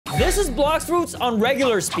This is Blox Fruits on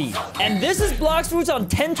regular speed. And this is Blox Fruits on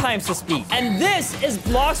 10 times the speed. And this is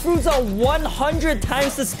Blox Fruits on 100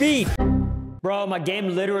 times the speed. Bro, my game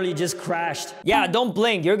literally just crashed. Yeah, don't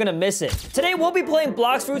blink, you're gonna miss it. Today, we'll be playing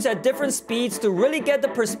Blox Fruits at different speeds to really get the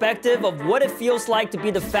perspective of what it feels like to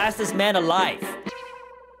be the fastest man alive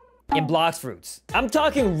in Blox Fruits. I'm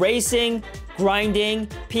talking racing, grinding,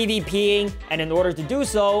 PvPing, and in order to do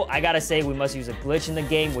so, I gotta say we must use a glitch in the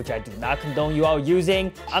game, which I do not condone you all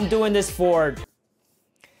using. I'm doing this for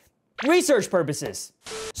research purposes.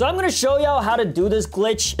 So I'm gonna show y'all how to do this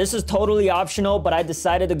glitch. This is totally optional, but I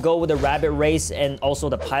decided to go with the rabbit race and also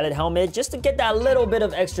the pilot helmet just to get that little bit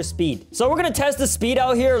of extra speed. So we're gonna test the speed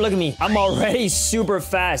out here. Look at me. I'm already super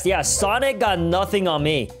fast. Yeah, Sonic got nothing on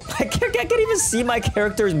me. I can't even see my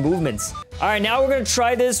character's movements. All right, now we're gonna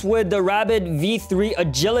try this with the Rabbit V3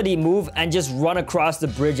 agility move and just run across the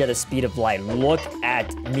bridge at the speed of light. Look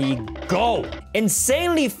at me go.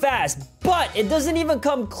 Insanely fast, but it doesn't even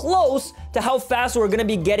come close to how fast we're gonna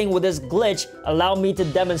be getting with this glitch. Allow me to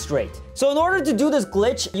demonstrate. So in order to do this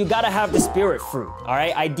glitch, you gotta have the spirit fruit, all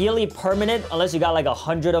right? Ideally permanent, unless you got like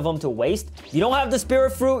 100 of them to waste. If you don't have the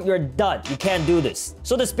spirit fruit, you're done. You can't do this.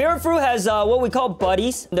 So the spirit fruit has what we call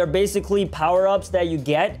buddies. They're basically power-ups that you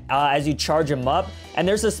get as you charge them up. And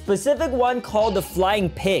there's a specific one called the flying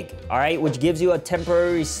pig, all right? Which gives you a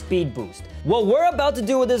temporary speed boost. What we're about to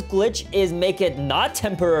do with this glitch is make it not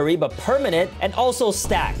temporary, but permanent, and also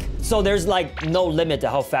stack. So there's like no limit to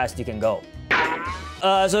how fast you can go.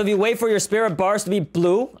 So if you wait for your spirit bars to be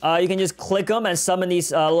blue, you can just click them and summon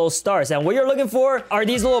these little stars. And what you're looking for are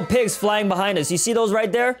these little pigs flying behind us. You see those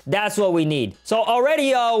right there? That's what we need. So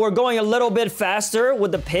already we're going a little bit faster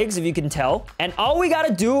with the pigs, if you can tell. And all we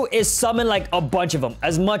gotta do is summon like a bunch of them,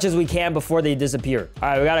 as much as we can before they disappear. All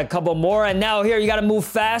right, we got a couple more. And now here, you gotta move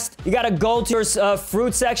fast. You gotta go to your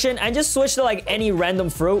fruit section and just switch to like any random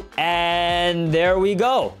fruit. And there we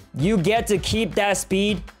go. You get to keep that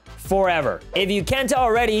speed forever. If you can't tell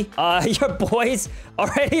already, your boy's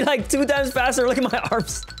already like 2 times faster. Look at my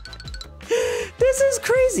arms. This is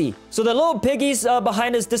crazy. So the little piggies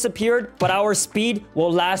behind us disappeared, but our speed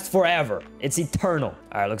will last forever. It's eternal.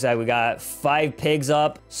 All right, looks like we got 5 pigs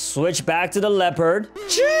up. Switch back to the leopard.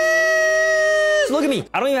 Cheers! Look at me.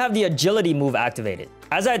 I don't even have the agility move activated.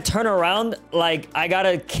 As I turn around, like I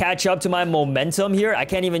gotta catch up to my momentum here. I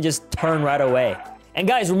can't even just turn right away. And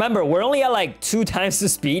guys, remember, we're only at like 2 times the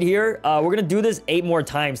speed here. We're gonna do this 8 more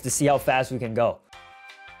times to see how fast we can go.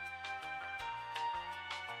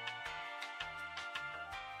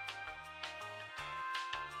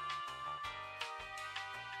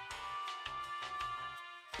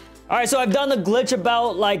 All right, so I've done the glitch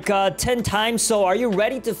about like 10 times. So are you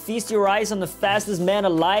ready to feast your eyes on the fastest man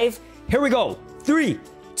alive? Here we go. 3,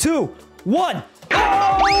 2, 1.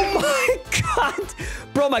 Oh my god.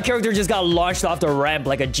 Bro, my character just got launched off the ramp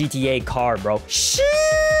like a GTA car, bro. Sheesh.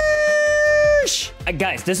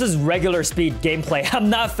 Guys, this is regular speed gameplay. I'm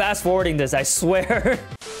not fast forwarding this, I swear.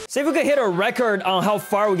 See if we can hit a record on how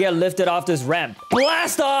far we get lifted off this ramp.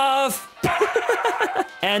 Blast off!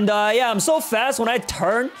 And yeah, I'm so fast when I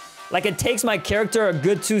turn. Like it takes my character a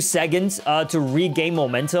good 2 seconds to regain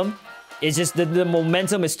momentum. It's just the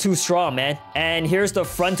momentum is too strong, man. And here's the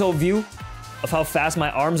frontal view of how fast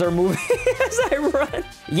my arms are moving as I run.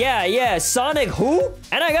 Yeah, Sonic who?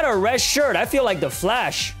 And I got a red shirt. I feel like the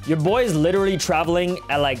Flash. Your boy is literally traveling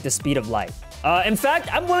at like the speed of light. In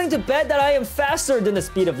fact, I'm willing to bet that I am faster than the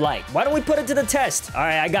speed of light. Why don't we put it to the test? All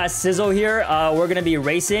right, I got Sizzle here. We're gonna be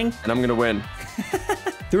racing. And I'm gonna win.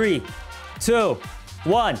 3, 2,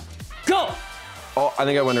 1, go! Oh, I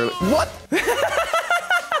think I went early. What?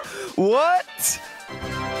 What?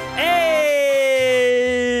 Hey!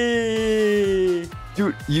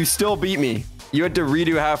 Dude, you still beat me. You had to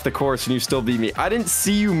redo half the course and you still beat me. I didn't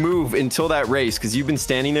see you move until that race because you've been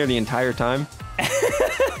standing there the entire time.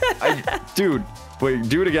 Dude, wait,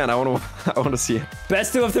 do it again. I want to see it.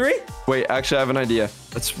 Best 2 of 3? Wait, actually, I have an idea.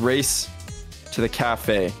 Let's race to the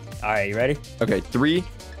cafe. All right, you ready? Okay, 3,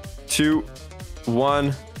 2,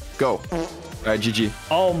 1, go. All right, GG.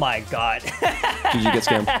 Oh my god. GG, get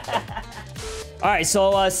scammed. All right,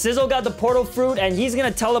 so Sizzle got the portal fruit, and he's gonna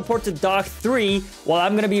teleport to Dock 3, while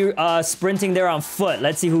I'm gonna be sprinting there on foot.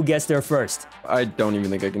 Let's see who gets there first. I don't even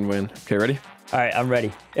think I can win. Okay, ready? All right, I'm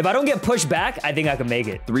ready. If I don't get pushed back, I think I can make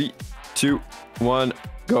it. 3, 2, 1,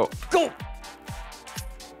 go. Go!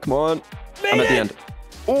 Come on. Made I'm at the it! end.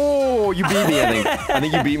 Oh, you beat me, I think. I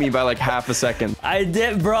think you beat me by like half a second. I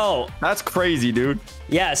did, bro. That's crazy, dude.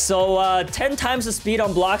 Yeah, so 10 times the speed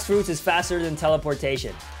on Blox Fruits is faster than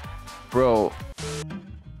teleportation. Bro.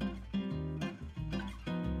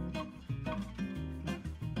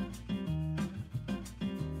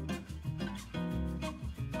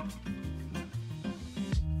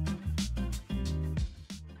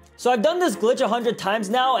 So I've done this glitch 100 times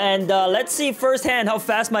now, and let's see firsthand how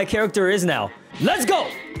fast my character is now. Let's go!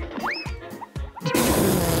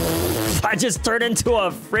 I just turned into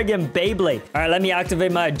a friggin' Beyblade. All right, let me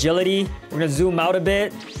activate my agility. We're gonna zoom out a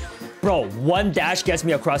bit. Bro, one dash gets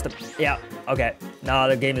me across the... Yeah, okay. No,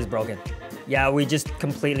 the game is broken. Yeah, we just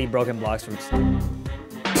completely broken Blox Fruits.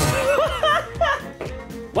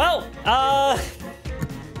 Well,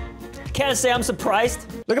 can't say I'm surprised.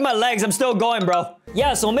 Look at my legs, I'm still going, bro.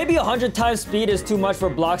 Yeah, so maybe 100 times speed is too much for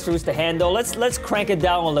Blox Fruits to handle. Let's crank it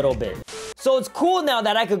down a little bit. So it's cool now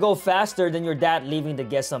that I could go faster than your dad leaving to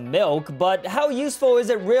get some milk, but how useful is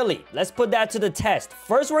it really? Let's put that to the test.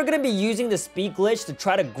 First, we're gonna be using the speed glitch to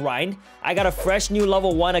try to grind. I got a fresh new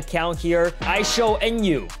level 1 account here. I show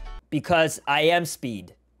MeEnyu because I am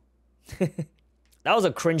speed. That was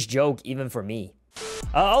a cringe joke even for me.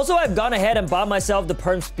 Also, I've gone ahead and bought myself the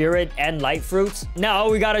Perm Spirit and Light Fruits. Now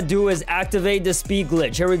all we gotta do is activate the speed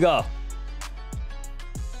glitch. Here we go.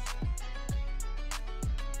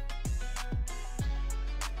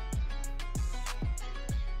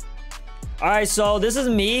 Alright, so this is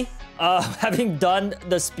me, having done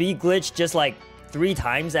the speed glitch just like 3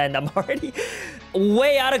 times, and I'm already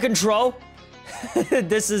way out of control.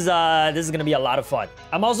 This is gonna be a lot of fun.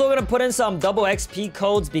 I'm also gonna put in some double XP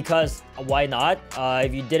codes because why not?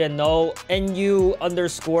 If you didn't know,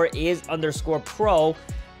 MeEnyu_is_pro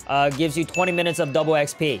gives you 20 minutes of double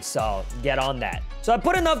XP, so get on that. So I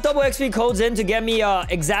put enough double XP codes in to get me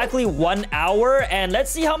exactly 1 hour, and let's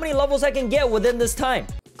see how many levels I can get within this time.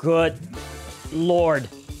 Good Lord.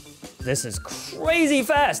 This is crazy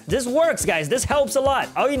fast. This works, guys. This helps a lot.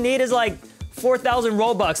 All you need is like 4,000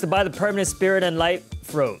 Robux to buy the Permanent Spirit and Light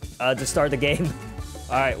Fruit to start the game.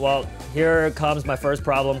 All right, well, here comes my first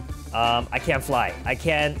problem. I can't fly. I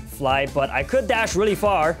can't fly, but I could dash really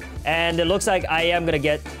far, and it looks like I am gonna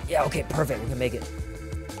get... Yeah, okay, perfect. We can make it.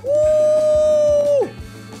 Woo!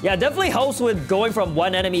 Yeah, it definitely helps with going from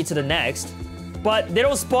one enemy to the next, but they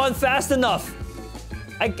don't spawn fast enough.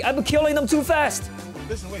 I'm killing them too fast.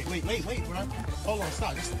 Listen, wait. Hold on,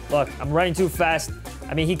 stop. Look, I'm running too fast.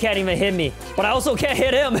 I mean, he can't even hit me, but I also can't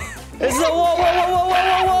hit him. This is a whoa.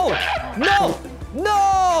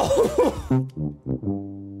 No!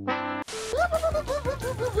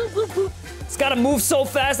 It's gotta move so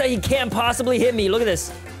fast that he can't possibly hit me. Look at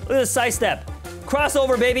this. Look at this side step.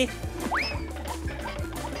 Crossover, baby.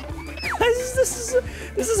 This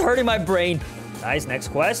is hurting my brain. Nice, next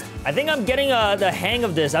quest. I think I'm getting the hang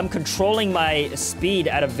of this. I'm controlling my speed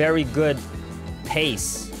at a very good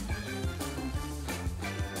pace.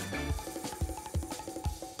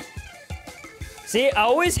 See, I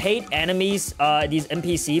always hate enemies, these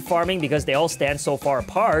NPC farming, because they all stand so far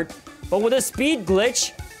apart. But with a speed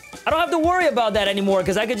glitch, I don't have to worry about that anymore,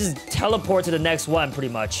 because I could just teleport to the next one, pretty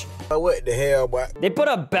much. What the hell, boy? They put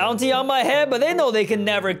a bounty on my head, but they know they can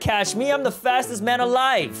never catch me. I'm the fastest man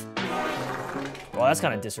alive. Well, that's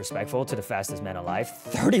kind of disrespectful to the fastest man alive.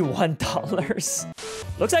 $31.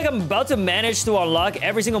 Looks like I'm about to manage to unlock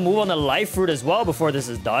every single move on the Life Fruit as well before this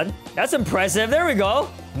is done. That's impressive. There we go.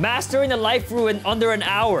 Mastering the Life Fruit in under an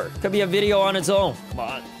hour. Could be a video on its own. Come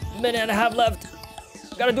on. Minute and a half left.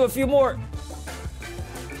 Gotta do a few more.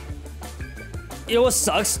 You know what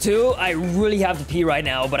sucks too? I really have to pee right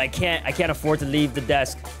now, but I can't afford to leave the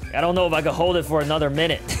desk. I don't know if I could hold it for another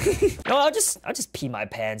minute. No, I'll just pee my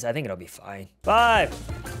pants. I think it'll be fine. 5,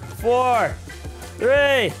 4,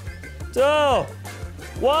 3, 2, 1.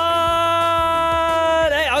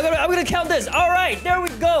 Hey, I'm gonna count this. All right, there we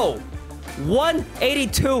go.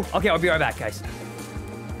 182. Okay, I'll be right back, guys.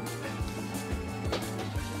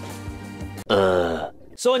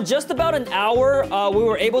 So in just about an hour, we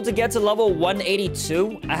were able to get to level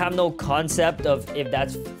 182. I have no concept of if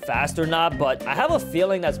that's fast or not, but I have a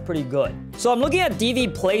feeling that's pretty good. So I'm looking at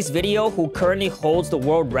DV Play's video, who currently holds the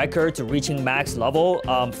world record to reaching max level,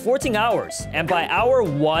 14 hours. And by hour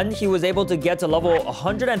 1, he was able to get to level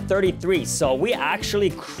 133. So we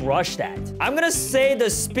actually crushed that. I'm gonna say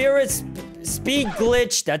the Spirit speed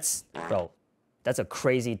glitch, that's a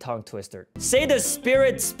crazy tongue twister. Say the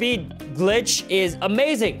Spirit speed glitch is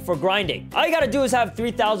amazing for grinding. All you gotta do is have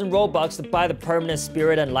 3,000 Robux to buy the Permanent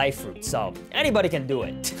Spirit and Life Fruit. So anybody can do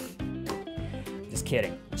it. Just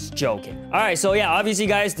kidding, just joking. All right, so yeah, obviously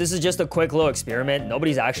guys, this is just a quick little experiment.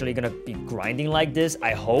 Nobody's actually gonna be grinding like this,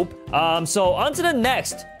 I hope. So on to the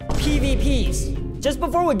next, PvPs. Just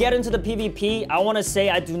before we get into the PvP, I want to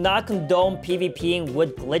say I do not condone PvPing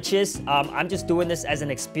with glitches. I'm just doing this as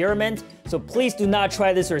an experiment, so please do not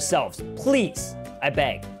try this yourselves. Please, I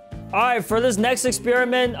beg. All right, for this next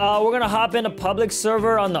experiment, we're gonna hop in a public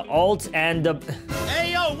server on the alt and the...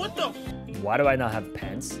 Hey, yo, what the... Why do I not have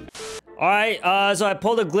pants? All right, so I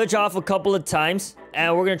pulled a glitch off a couple of times,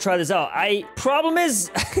 and we're gonna try this out. Problem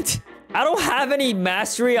is, I don't have any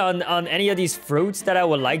mastery on any of these fruits that I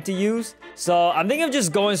would like to use. So I'm thinking of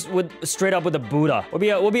just going straight up with a Buddha.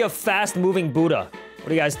 We'll be a fast-moving Buddha. What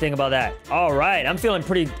do you guys think about that? All right, I'm feeling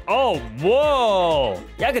pretty... Oh, whoa.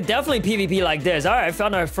 Yeah, I could definitely PvP like this. All right, I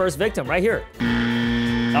found our first victim right here.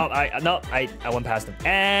 Oh, I went past him.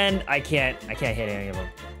 And I can't hit any of them.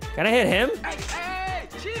 Can I hit him? Hey,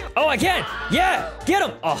 chill. Oh, I can. Yeah, get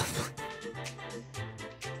him. Oh.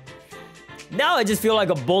 Now I just feel like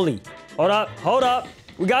a bully. Hold up.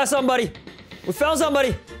 We got somebody. We found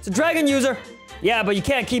somebody. It's a dragon user. Yeah, but you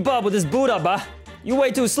can't keep up with this Buddha, bah. You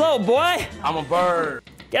way too slow, boy. I'm a bird.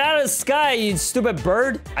 Get out of the sky, you stupid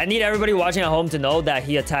bird. I need everybody watching at home to know that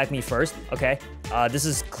he attacked me first, okay? This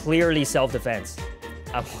is clearly self-defense.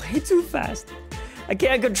 I'm way too fast. I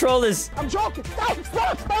can't control this. I'm joking.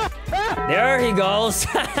 There he goes.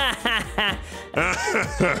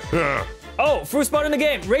 Oh, fruit spot in the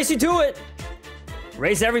game. Race you to it.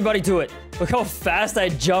 Race everybody to it. Look how fast I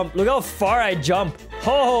jump. Look how far I jump.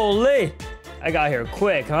 Holy. I got here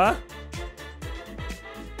quick, huh?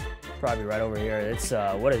 Probably right over here. It's,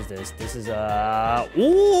 what is this? This is, ooh!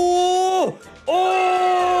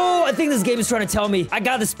 Oh! I think this game is trying to tell me I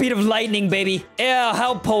got the speed of lightning, baby. Yeah,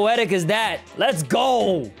 how poetic is that? Let's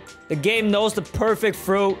go! The game knows the perfect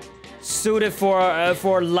fruit suited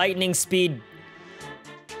for lightning speed.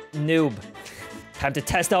 Noob. Time to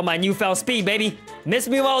test out my newfound speed, baby. Miss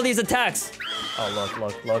me with all these attacks.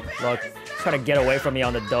 Oh, look. Trying to get away from me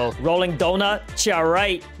on the dough. Rolling donut? Yeah,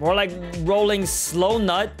 right. More like rolling slow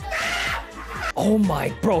nut. Oh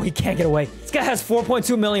my, bro, he can't get away. This guy has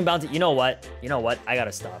 4.2 million bounty. You know what? I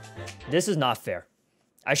gotta stop. This is not fair.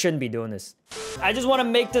 I shouldn't be doing this. I just want to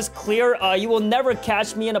make this clear. You will never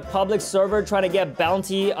catch me in a public server trying to get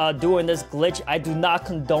bounty doing this glitch. I do not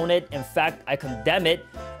condone it. In fact, I condemn it.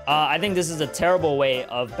 I think this is a terrible way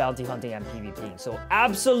of bounty hunting and PvPing. So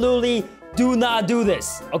absolutely do not do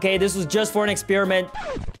this. Okay, this was just for an experiment.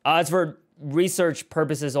 It's for research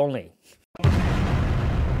purposes only.